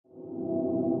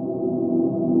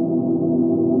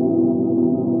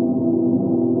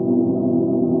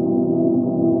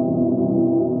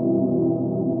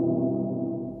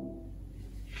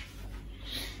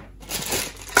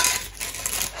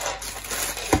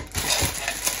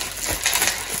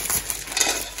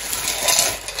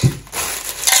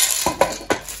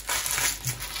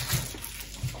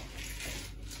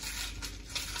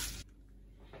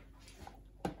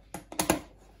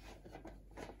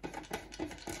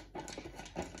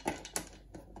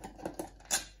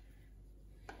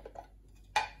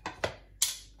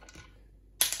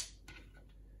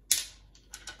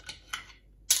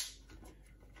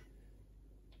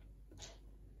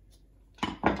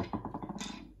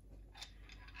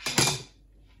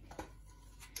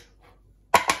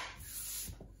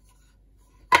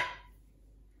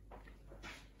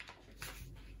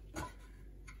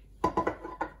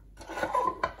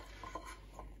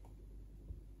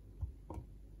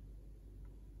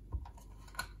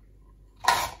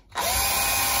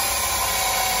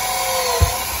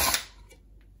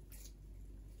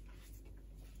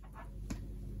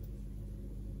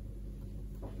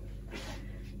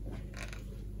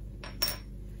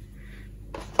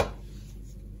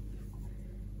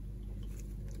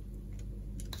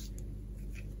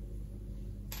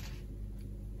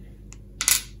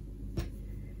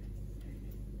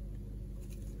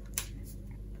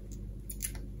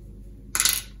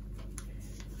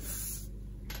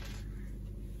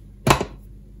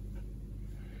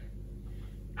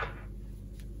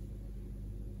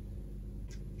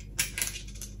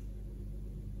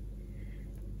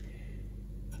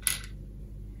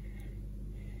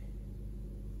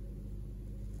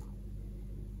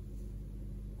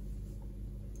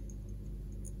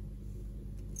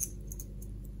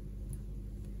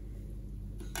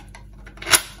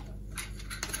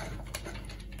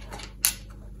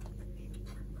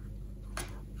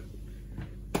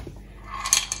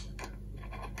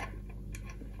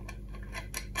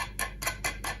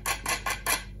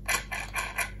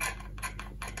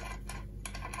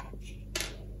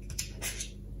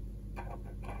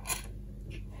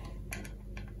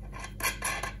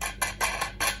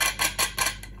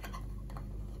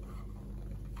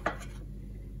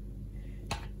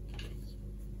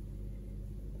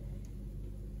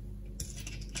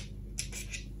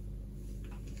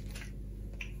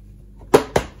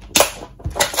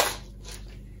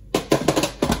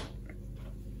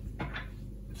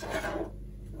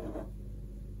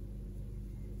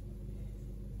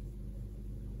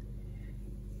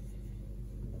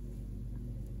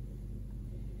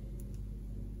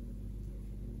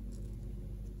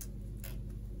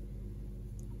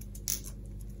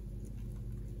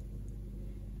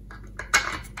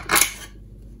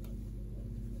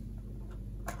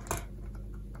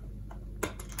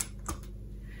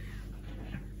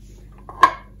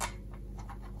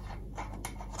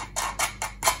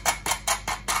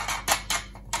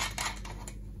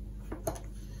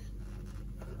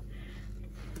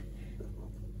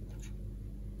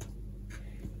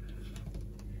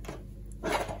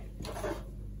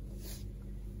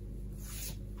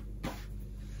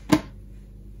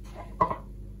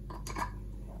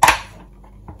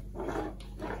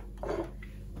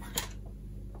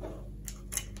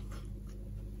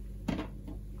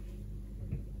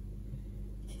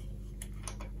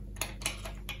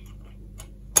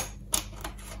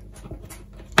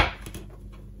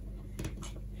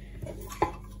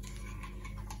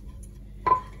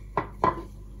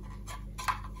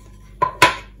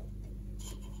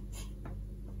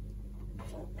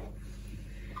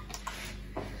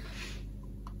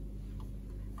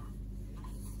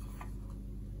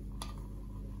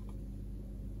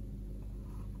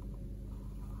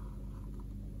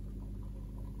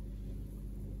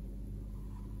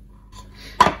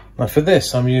Now for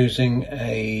this I'm using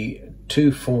a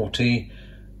 240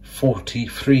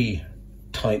 43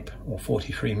 type or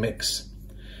 43 mix.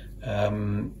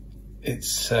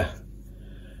 It's a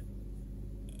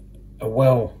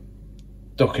well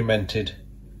documented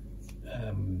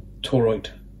toroid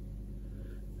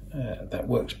that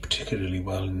works particularly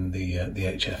well in the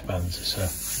HF bands, so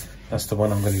that's the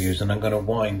one I'm going to use, and I'm going to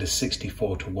wind a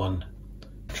 64:1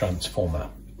 transformer.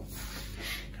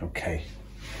 Okay,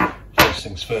 first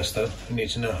things first though, we need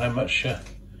to know how much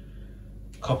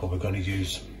copper we're going to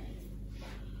use.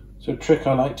 So a trick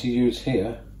I like to use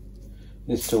here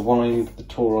is to wind the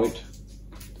toroid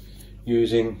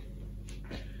using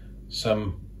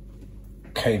some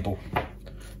cable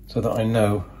so that I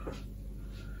know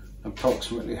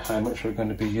approximately how much we're going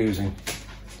to be using.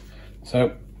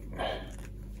 So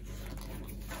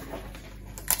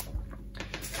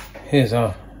here's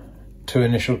our 2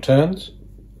 initial turns,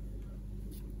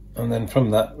 and then from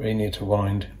that we need to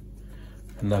wind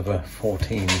another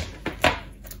 14.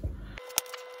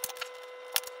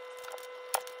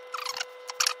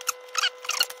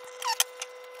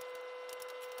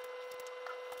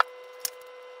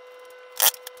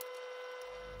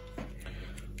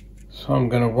 So I'm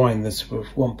going to wind this with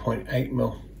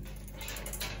 1.8mm.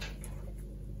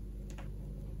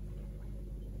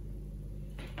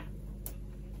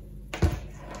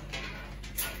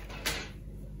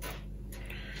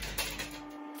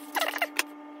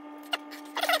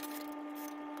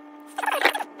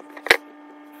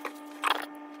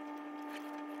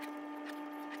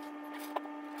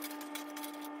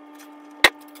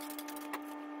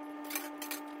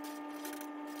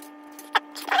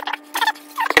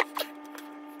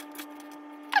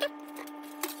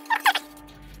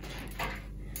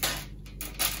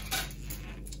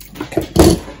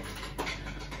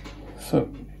 So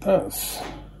that's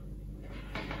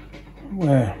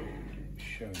where I'll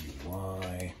show you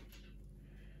why,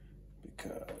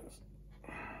 because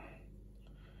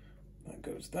that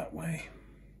goes that way,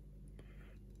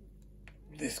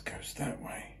 this goes that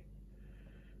way,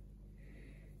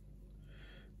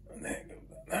 and that goes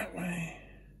that way.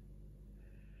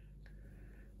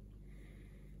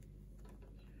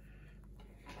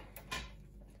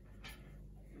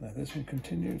 Now this one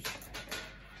continues.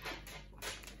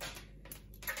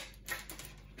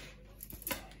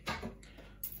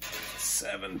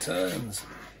 Seven turns.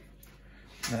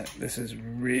 Now, this is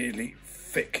really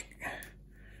thick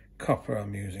copper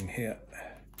I'm using here.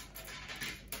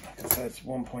 Like I said, it's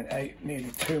 1.8, nearly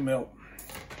 2mm,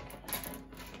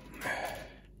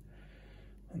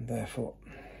 and therefore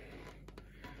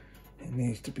it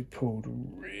needs to be pulled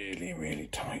really, really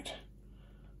tight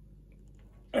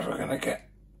if we're going to get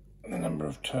the number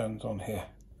of turns on here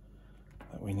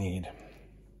that we need.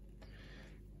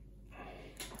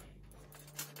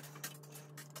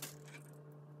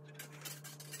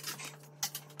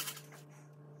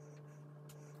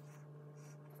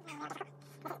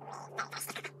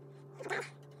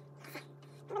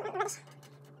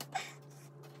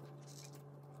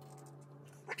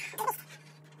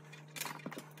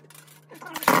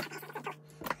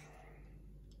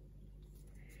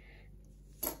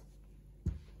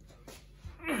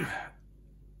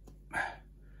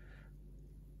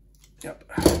 Yep,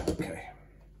 okay.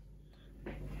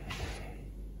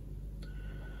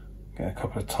 Get a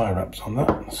couple of tie wraps on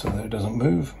that so that it doesn't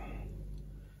move.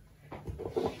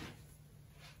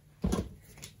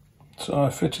 So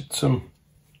I fitted some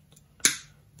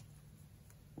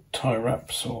tie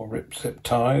wraps or rip zip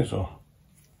ties or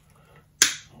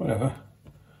whatever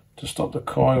to stop the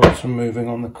coils from moving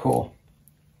on the core.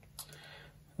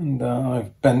 And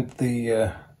I've bent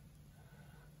the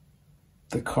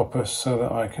copper so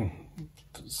that I can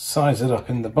size it up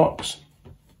in the box.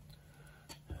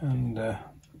 And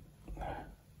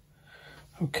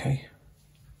okay,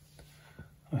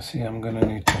 I see I'm going to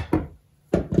need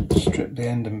to strip the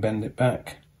end and bend it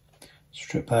back,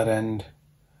 strip that end,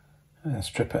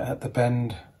 strip it at the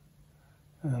bend,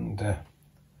 and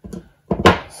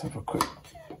let's have a quick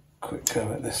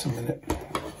go at this a minute.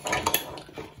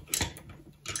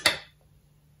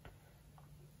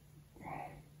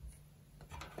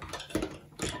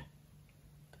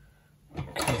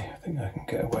 Okay, I think I can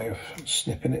get away with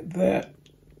snipping it there.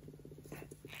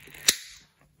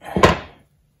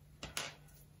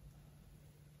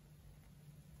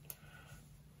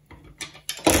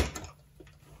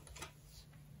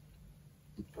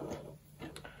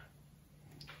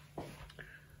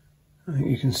 I think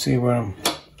you can see where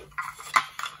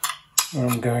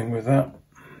I'm going with that.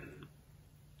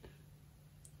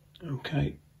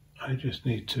 Okay, I just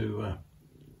need to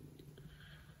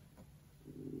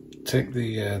take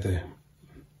the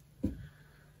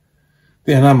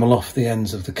the enamel off the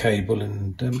ends of the cable,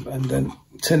 and then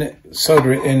tin it,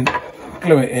 solder it in,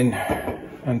 glue it in,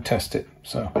 and test it.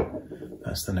 So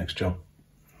that's the next job.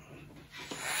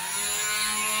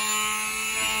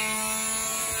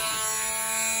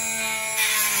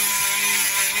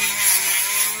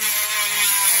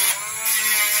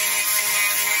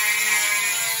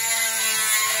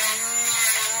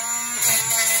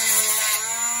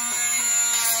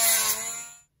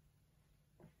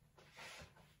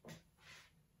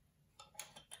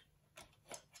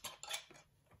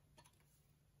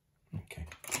 Okay.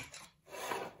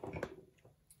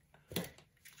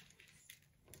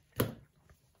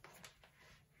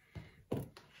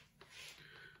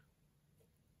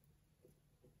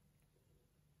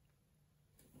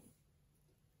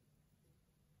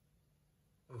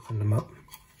 Open them up.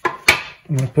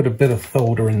 I'm going to put a bit of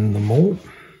solder in them all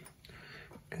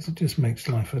because it just makes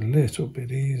life a little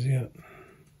bit easier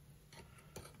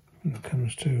when it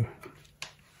comes to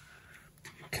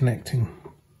connecting.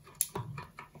 I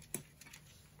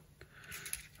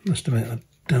must admit, I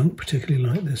don't particularly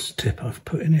like this tip I've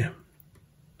put in here.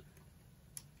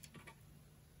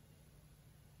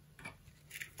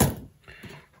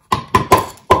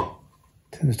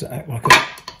 Tends to act like a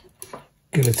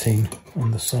guillotine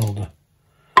on the solder.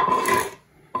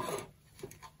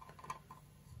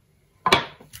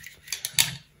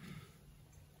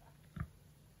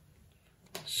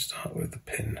 Start with the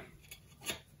pin.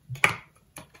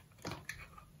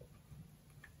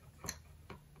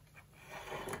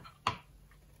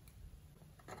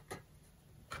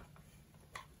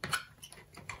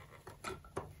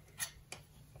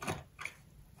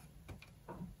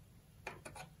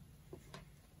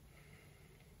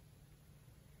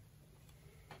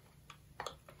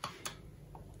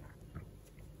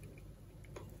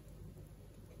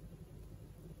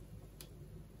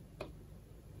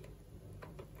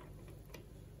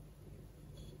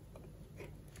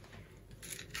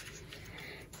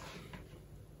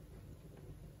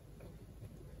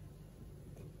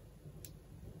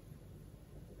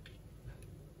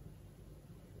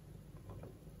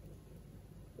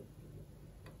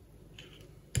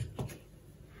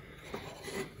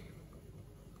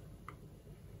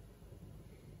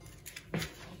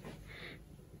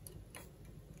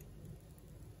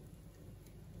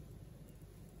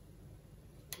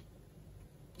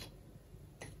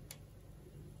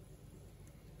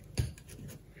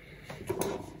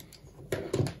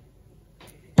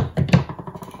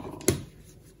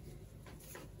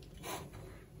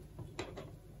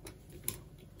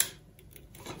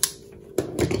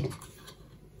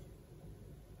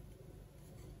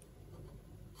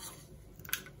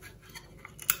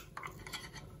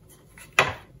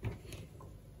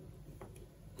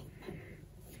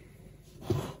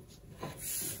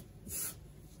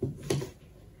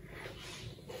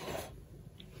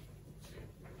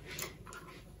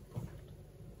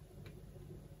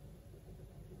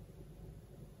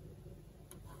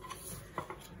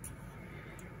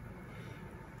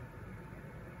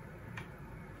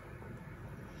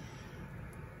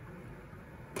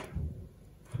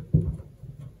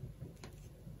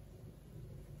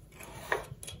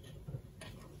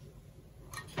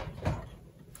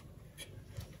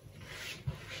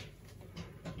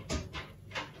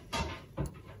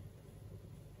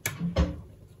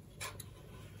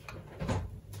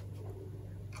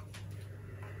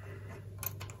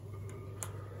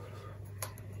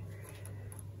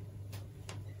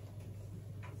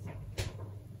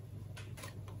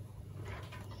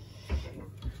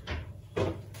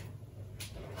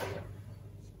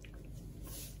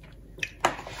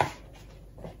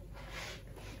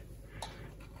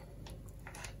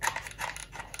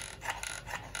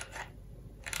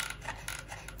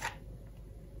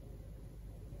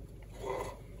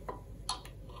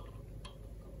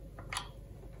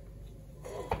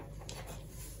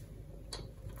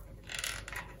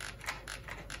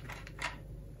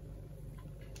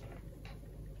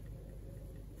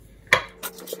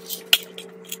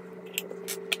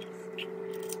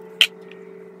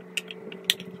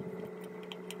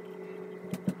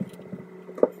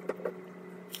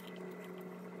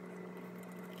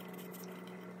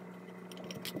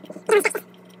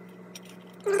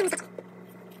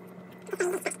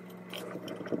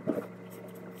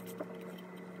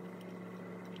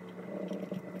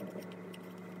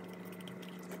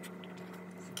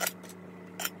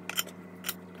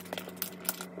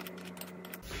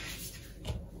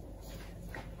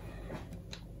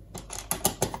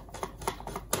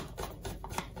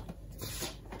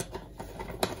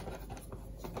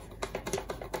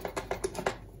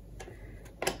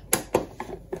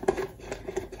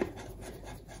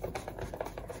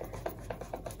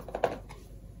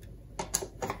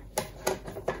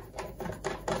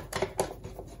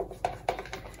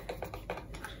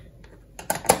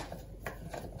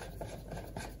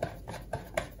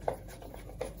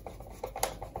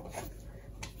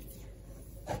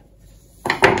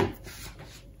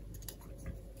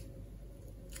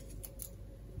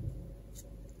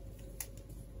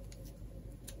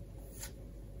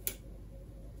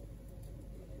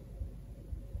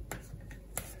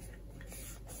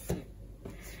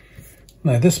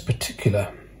 Now this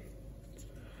particular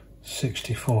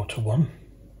 64:1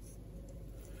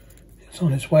 is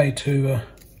on its way to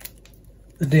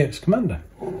the DX Commander.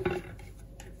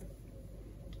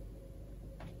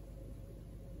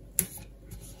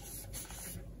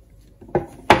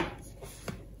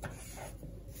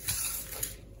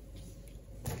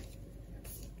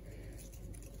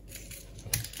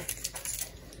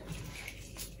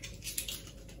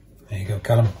 There you go,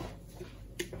 Callum.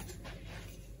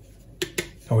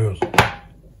 All yours.